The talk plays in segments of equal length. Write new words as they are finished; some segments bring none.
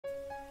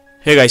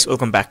Hey guys,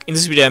 welcome back. In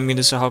this video I'm going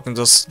to show how you can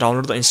just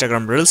download the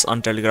Instagram Reels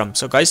on Telegram.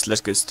 So guys, let's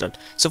get started.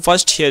 So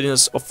first here you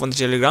just open the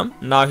Telegram.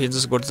 Now here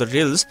just go to the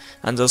Reels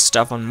and just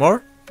tap on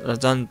more.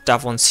 Then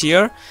tap on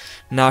share.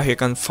 Now here you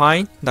can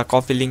find the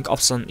copy link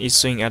option is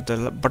showing at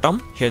the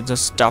bottom. Here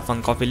just tap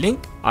on copy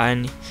link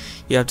and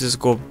you have to just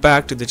go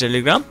back to the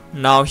Telegram.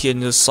 Now here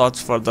you just search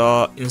for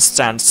the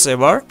instant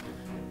saver.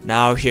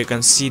 Now here you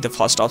can see the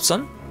first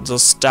option.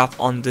 Just tap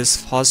on this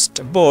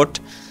first bot.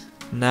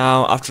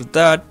 Now after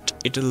that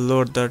it will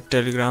load the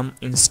Telegram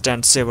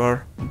instant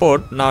saver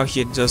bot. Now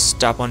here just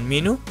tap on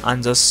menu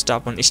and just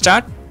tap on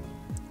start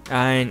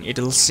and it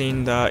will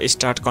send the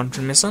start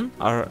confirmation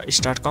or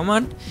start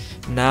command.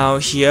 Now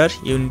here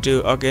you need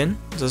to again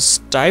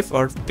just type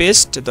or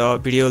paste the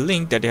video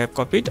link that you have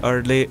copied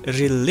or the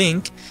reel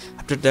link.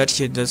 After that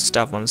here just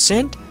tap on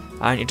send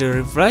and it will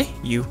reply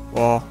you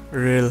or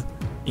reel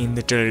in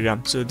the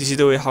Telegram. So this is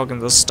the way how you can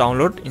just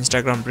download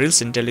Instagram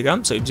Reels in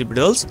Telegram. So if the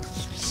video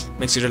helps,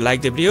 make sure to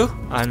like the video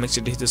and make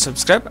sure to hit the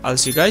subscribe. I'll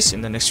see you guys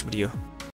in the next video.